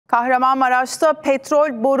Kahramanmaraş'ta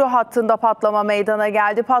petrol boru hattında patlama meydana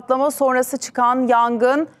geldi. Patlama sonrası çıkan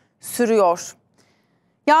yangın sürüyor.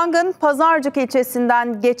 Yangın Pazarcık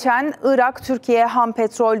ilçesinden geçen Irak-Türkiye ham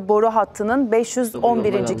petrol boru hattının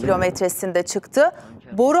 511. kilometresinde çıktı.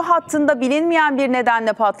 Boru hattında bilinmeyen bir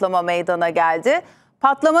nedenle patlama meydana geldi.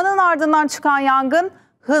 Patlamanın ardından çıkan yangın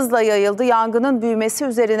hızla yayıldı. Yangının büyümesi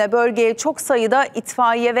üzerine bölgeye çok sayıda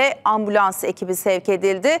itfaiye ve ambulans ekibi sevk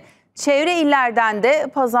edildi. Çevre illerden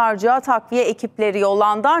de Pazarcık'a takviye ekipleri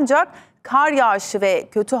yollandı, ancak kar yağışı ve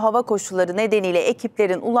kötü hava koşulları nedeniyle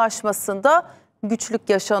ekiplerin ulaşmasında güçlük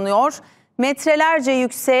yaşanıyor. Metrelerce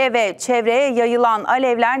yükseğe ve çevreye yayılan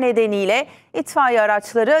alevler nedeniyle itfaiye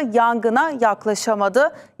araçları yangına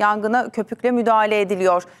yaklaşamadı. Yangına köpükle müdahale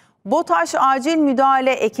ediliyor. BOTAŞ acil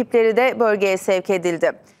müdahale ekipleri de bölgeye sevk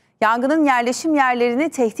edildi. Yangının yerleşim yerlerini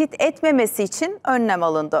tehdit etmemesi için önlem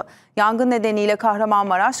alındı. Yangın nedeniyle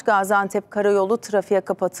Kahramanmaraş, Gaziantep karayolu trafiğe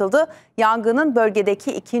kapatıldı. Yangının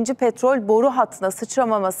bölgedeki ikinci petrol boru hattına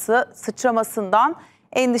sıçramasından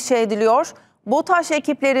endişe ediliyor. BOTAŞ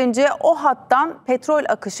ekiplerince o hattan petrol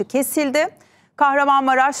akışı kesildi.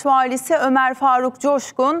 Kahramanmaraş Valisi Ömer Faruk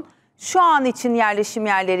Coşkun, şu an için yerleşim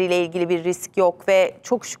yerleriyle ilgili bir risk yok ve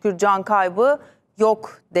çok şükür can kaybı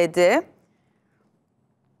yok dedi.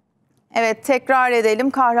 Evet, tekrar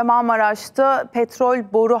edelim. Kahramanmaraş'ta petrol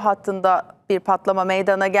boru hattında bir patlama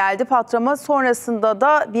meydana geldi. Patlama sonrasında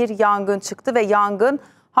da bir yangın çıktı ve yangın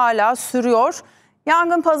hala sürüyor.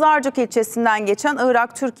 Yangın Pazarcık ilçesinden geçen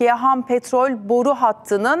Irak-Türkiye ham petrol boru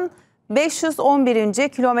hattının 511.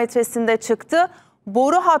 kilometresinde çıktı.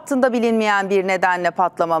 Boru hattında bilinmeyen bir nedenle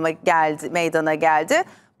patlama meydana geldi.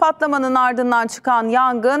 Patlamanın ardından çıkan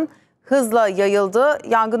yangın hızla yayıldı.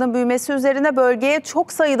 Yangının büyümesi üzerine bölgeye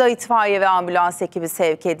çok sayıda itfaiye ve ambulans ekibi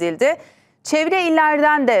sevk edildi. Çevre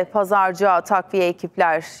illerden de Pazarcık'a takviye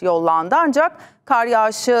ekipler yollandı, ancak kar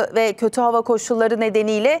yağışı ve kötü hava koşulları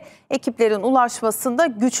nedeniyle ekiplerin ulaşmasında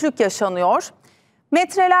güçlük yaşanıyor.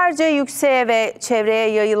 Metrelerce yükseğe ve çevreye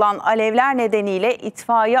yayılan alevler nedeniyle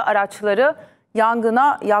itfaiye araçları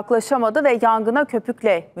yangına yaklaşamadı ve yangına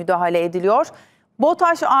köpükle müdahale ediliyor.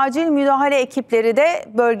 BOTAŞ acil müdahale ekipleri de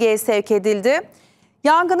bölgeye sevk edildi.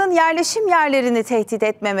 Yangının yerleşim yerlerini tehdit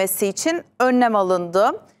etmemesi için önlem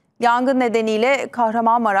alındı. Yangın nedeniyle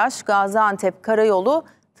Kahramanmaraş, Gaziantep karayolu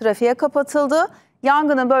trafiğe kapatıldı.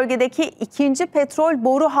 Yangının bölgedeki ikinci petrol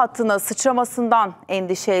boru hattına sıçramasından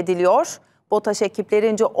endişe ediliyor. BOTAŞ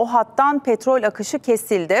ekiplerince o hattan petrol akışı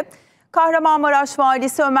kesildi. Kahramanmaraş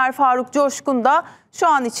Valisi Ömer Faruk Coşkun da şu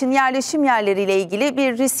an için yerleşim yerleriyle ilgili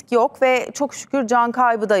bir risk yok ve çok şükür can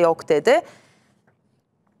kaybı da yok dedi.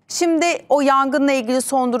 Şimdi o yangınla ilgili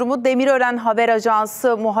son durumu Demirören Haber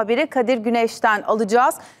Ajansı muhabiri Kadir Güneş'ten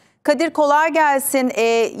alacağız. Kadir, kolay gelsin.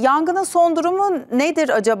 Yangının son durumu nedir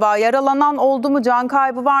acaba? Yaralanan oldu mu? Can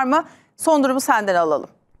kaybı var mı? Son durumu senden alalım.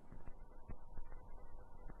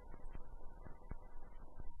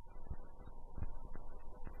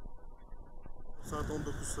 Saat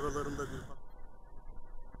 19 sıralarında bir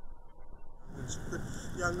çıktı.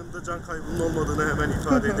 Yangında can kaybının olmadığını hemen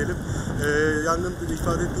ifade edelim. Yangın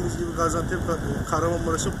ifade ettiğimiz gibi Gaziantep,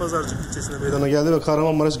 Kahramanmaraş'ın Pazarcık ilçesine meydana geldi ve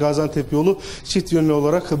Kahramanmaraş-Gaziantep yolu çift yönlü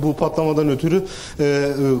olarak bu patlamadan ötürü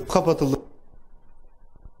kapatıldı.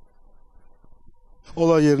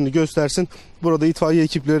 Olay yerini göstersin. Burada itfaiye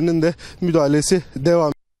ekiplerinin de müdahalesi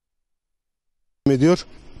devam ediyor.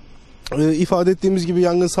 İfade ettiğimiz gibi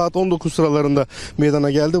yangın saat 19 sıralarında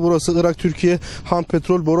meydana geldi. Burası Irak-Türkiye ham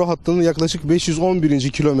petrol boru hattının yaklaşık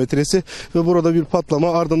 511. kilometresi ve burada bir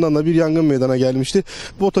patlama, ardından da bir yangın meydana gelmişti.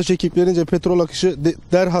 BOTAŞ ekiplerince petrol akışı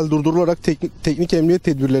derhal durdurularak teknik emniyet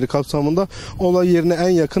tedbirleri kapsamında olay yerine en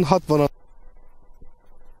yakın hat vanalı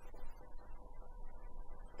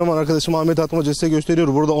arkadaşım Ahmet Atmaca size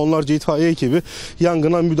gösteriyor. Burada onlarca itfaiye ekibi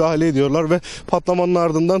yangına müdahale ediyorlar ve patlamanın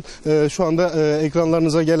ardından şu anda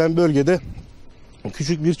ekranlarınıza gelen bölgede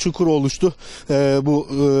küçük bir çukur oluştu. Bu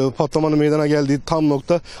patlamanın meydana geldiği tam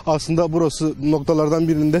nokta aslında burası, noktalardan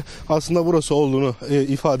birinde aslında burası olduğunu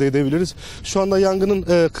ifade edebiliriz. Şu anda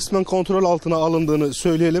yangının kısmen kontrol altına alındığını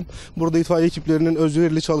söyleyelim. Burada itfaiye ekiplerinin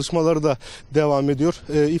özverili çalışmaları da devam ediyor.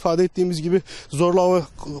 İfade ettiğimiz gibi zorlu hava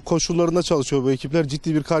koşullarında çalışıyor bu ekipler.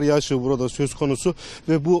 Ciddi bir kar yağışı burada söz konusu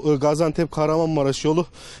ve bu Gaziantep-Kahramanmaraş yolu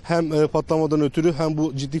hem patlamadan ötürü hem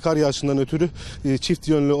bu ciddi kar yağışından ötürü çift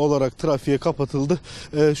yönlü olarak trafiğe kapatıldı.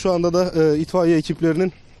 Şu anda da itfaiye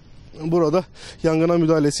ekiplerinin burada yangına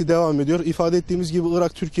müdahalesi devam ediyor. İfade ettiğimiz gibi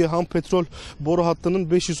Irak-Türkiye ham petrol boru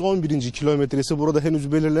hattının 511. kilometresi. Burada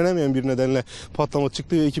henüz belirlenemeyen bir nedenle patlama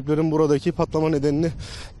çıktı ve ekiplerin buradaki patlama nedenini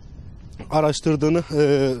araştırdığını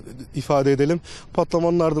ifade edelim.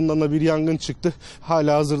 Patlamanın ardından da bir yangın çıktı.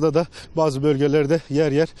 Halihazırda da bazı bölgelerde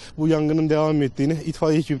yer yer bu yangının devam ettiğini,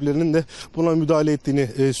 itfaiye ekiplerinin de buna müdahale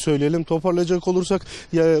ettiğini söyleyelim. Toparlayacak olursak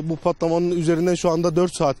bu patlamanın üzerinden şu anda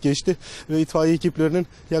 4 saat geçti ve itfaiye ekiplerinin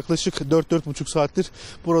yaklaşık 4-4,5 saattir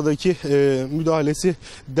buradaki müdahalesi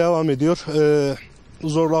devam ediyor.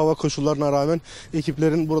 Zorlu hava koşullarına rağmen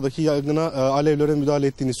ekiplerin buradaki yangına, alevlere müdahale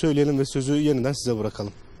ettiğini söyleyelim ve sözü yeniden size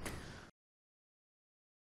bırakalım.